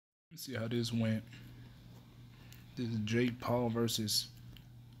Let's see how this went. This is Jake Paul versus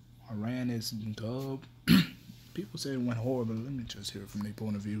AnEsonGib. People say it went horrible. Let me just hear it from their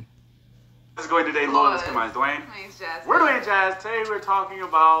point of view. How's it going today, Lord? To my Dwayne. My name's Jazz. We're doing Jazz. Today we're talking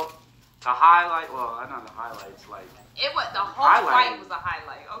about the highlight. Well, I know the highlights. Like it was the whole fight was a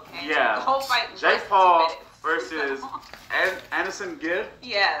highlight. Okay. Yeah. The whole fight was Jake Paul versus AnEsonGib.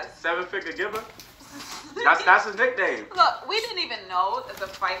 Yes. 7-figure giver. That's his nickname. Look, we didn't even know that the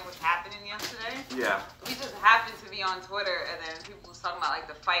fight was happening yesterday. Yeah. We just happened to be on Twitter, and then people was talking about like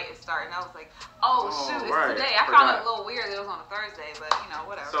the fight is starting. I was like, oh shoot, it's right. today. I found it a little weird that it was on a Thursday, but you know,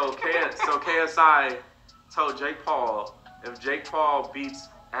 whatever. So KSI told Jake Paul if Jake Paul beats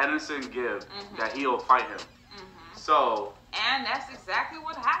AnEsonGib that he'll fight him. So. And that's exactly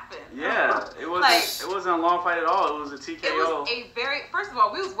what happened. Yeah, it wasn't a long fight at all. It was a TKO. It was a very, first of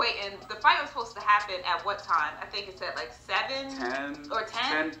all, we was waiting. The fight was supposed to happen at what time? I think it said like 10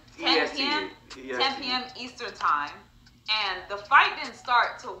 p.m. 10 p.m. Eastern time. And the fight didn't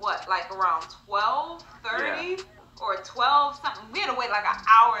start till what? Like around 12:30 or 12 something. We had to wait like an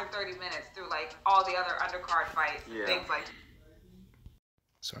hour and 30 minutes through like all the other undercard fights and things like that.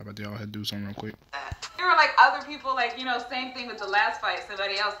 Sorry about that. I had to do something real quick. There were like other people, like, you know, same thing with the last fight.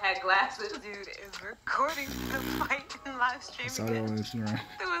 Somebody else had glasses. Dude is recording the fight and live streaming. I saw that on Instagram.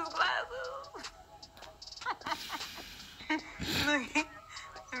 Through his glasses. Look,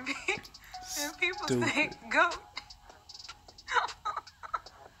 and people say, go.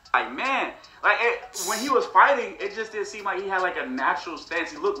 Like, man, like when he was fighting, it just didn't seem like he had like a natural stance.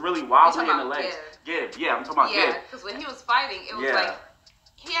 He looked really wobbly in the legs. Gib, yeah, I'm talking about Gib. Yeah, because when he was fighting, it was like,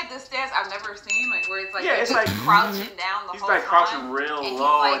 he had this stance I've never seen, like where it's like, it's like crouching down the whole time. He's like crouching real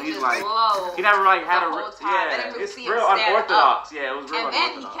low, and he's like, he never like had it's real unorthodox. Yeah, it was real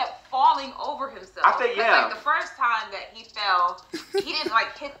unorthodox. And then he kept falling over himself. I think, like the first time that he fell, he didn't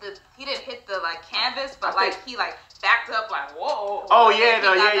like hit the like canvas, but like he like backed up like whoa. Oh yeah,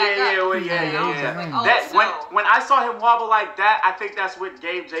 when I saw him wobble like that, I think that's what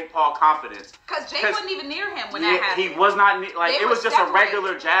gave Jake Paul confidence. Because Jake wasn't even near him when that happened. He was not like it was just a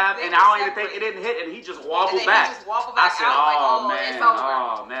regular jab, and I don't even think it didn't hit, and he just wobbled back. I said,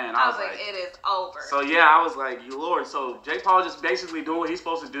 oh man, I was like, it is over. So yeah, I was like, you Lord. So Jake Paul just basically doing what he's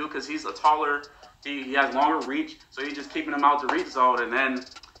supposed to do because he's a taller, he has longer reach, so he's just keeping him out the reach zone, and then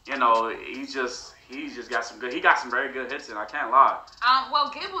you know he's just got some good. He got some very good hits in. I can't lie.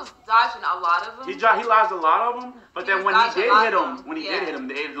 Well, Gib was dodging a lot of them. He dodged a lot of them, but then when he did hit him,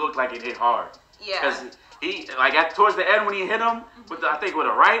 it looked like it hit hard. Yeah. Because he towards the end when he hit him with I think with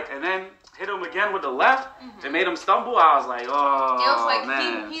a right, and then hit him again with the left, it made him stumble. I was like, oh man. It was like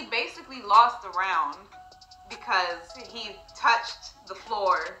man. He basically lost the round because he touched the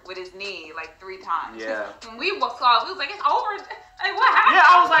floor with his knee like 3 times. Yeah. When we saw it, we was like, it's over. Like, what happened? Yeah,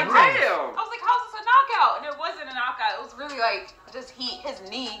 I was like, damn. I was like, how's this a knockout? And it wasn't a knockout. It was really like just his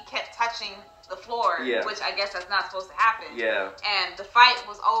knee kept touching the floor, which I guess that's not supposed to happen. Yeah. And the fight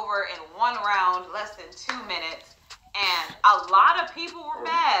was over in 1 round, less than 2 minutes. And a lot of people were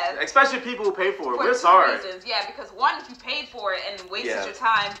mad. Especially people who paid for it. We're sorry. 2 reasons. Yeah, because one, if you paid for it and wasted your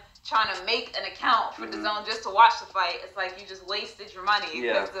time trying to make an account for the zone just to watch the fight, it's like you just wasted your money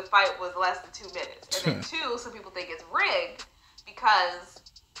because the fight was less than 2 minutes. And then 2, some people think it's rigged because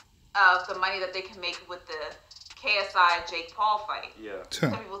of the money that they can make with the KSI Jake Paul fight. Yeah.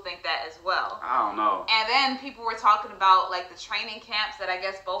 Some people think that as well. I don't know. And then people were talking about like the training camps that I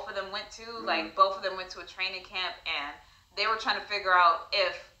guess both of them went to. Like both of them went to a training camp, and they were trying to figure out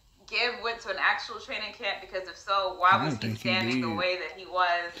if Gib went to an actual training camp, because if so, why was he standing the way that he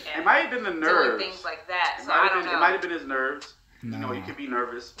was? And it might have been the nerves. Doing things like that. So I don't know. It might have been his nerves. No. You know, you could be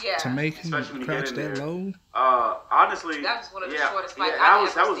nervous. Yeah. To make him crouch that low? Honestly, that was one of the shortest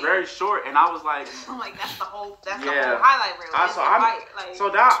fights that was very short, and I was like, I'm like, that's the whole highlight reel. So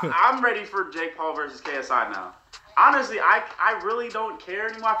now I'm ready for Jake Paul versus KSI now. Honestly, I really don't care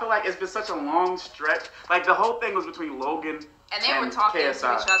anymore. I feel like it's been such a long stretch. Like the whole thing was between Logan and they were talking KSI.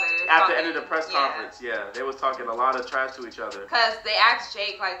 To each other. At the end of the press conference, they was talking a lot of trash to each other. Because they asked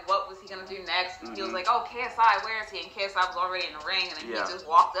Jake, like, what was he going to do next? And he was like, oh, KSI, where is he? And KSI was already in the ring. And then he just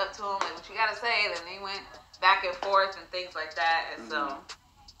walked up to him, like, what you got to say? And then they went back and forth and things like that. And so,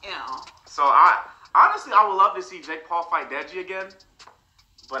 you know. So, honestly, I would love to see Jake Paul fight Deji again.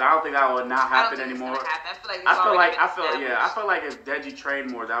 But I don't think that would not happen anymore. I feel like if Deji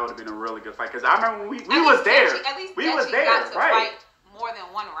trained more, that would have been a really good fight. Because I remember when we was there. At least Deji got to fight more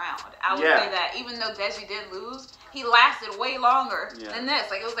than 1 round. I would say that. Even though Deji did lose, he lasted way longer than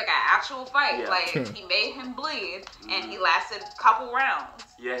this. Like, it was like an actual fight. Yeah. Like, he made him bleed, and he lasted a couple rounds.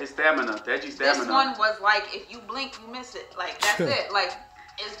 Yeah, his stamina. Deji's stamina. This one was like, if you blink, you miss it. Like, that's it. Like,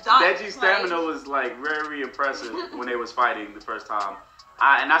 it's done. Deji's stamina was like very impressive when they was fighting the first time.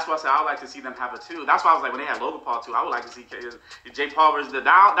 And that's why I said I would like to see them have it too. That's why I was like, when they had Logan Paul too, I would like to see Jake Paul versus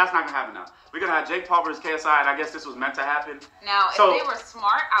now. That's not gonna happen now. We're gonna have Jake Paul versus KSI, and I guess this was meant to happen. Now, if they were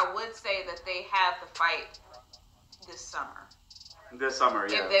smart, I would say that they have the fight this summer. This summer,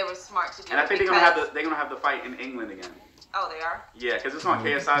 yeah. If they were smart to do it. And I think they're gonna have the fight in England again. Oh, they are? Yeah, because it's on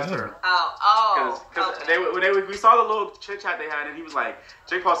KSI's turn. Because okay. We saw the little chit chat they had, and he was like,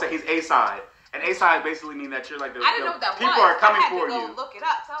 Jake Paul said he's A side. And A side basically mean that you're like the I didn't know what that people was. are coming I had for to go you. Look it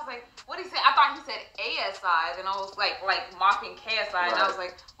up. So I was like, what did he say? I thought he said ASI, and I was like mocking KSI, and I was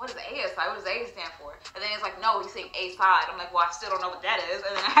like, what is ASI? What does A stand for? And then it's like, no, he's saying A side. I'm like, well, I still don't know what that is.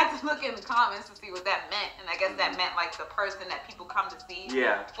 And then I had to look in the comments to see what that meant, and I guess that meant like the person that people come to see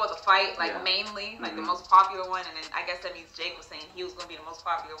for the fight, like mainly, like the most popular one. And then I guess that means Jake was saying he was gonna be the most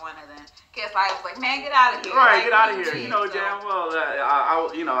popular one, and then KSI was like, man, get out of here. Right, like, get out of here. You know, damn well,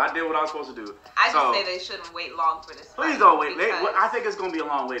 I did what I was supposed to do. I just say they shouldn't wait long for this. Please don't wait. I think it's gonna be a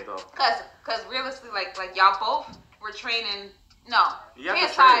long wait though. Cause realistically, like y'all both were training. No,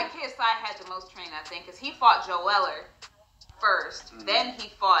 KSI had the most training, I think, cause he fought Joe Weller first, then he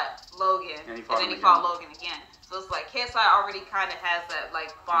fought Logan, and then he fought Logan again. So it's like KSI already kind of has that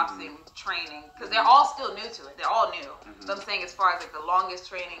like boxing training, cause they're all still new to it. They're all new. So I'm saying as far as like the longest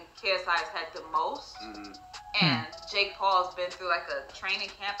training, KSI's had the most. And Jake Paul's been through like a training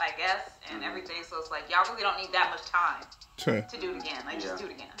camp, I guess, and everything. So it's like y'all really don't need that much time to do it again. Like just do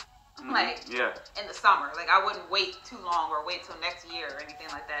it again. Like in the summer. Like I wouldn't wait too long or wait till next year or anything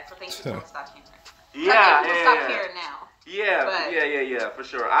like that. So I think people will stop hearing. Stop hearing now. Yeah, for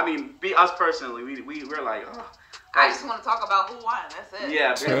sure. I mean, us personally, we're like, I just want to talk about who won. That's it.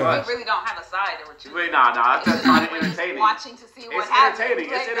 Yeah, pretty much. We really don't have a side that we're choosing. Wait, nah. I just find it entertaining. Watching to see what happens.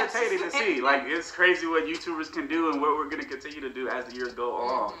 It's entertaining to see. Like, it's crazy what YouTubers can do and what we're going to continue to do as the years go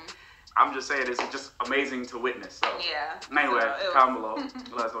along. I'm just saying, it's just amazing to witness. So, anyway, comment below.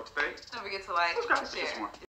 Let us know what you think. Don't forget to like, share.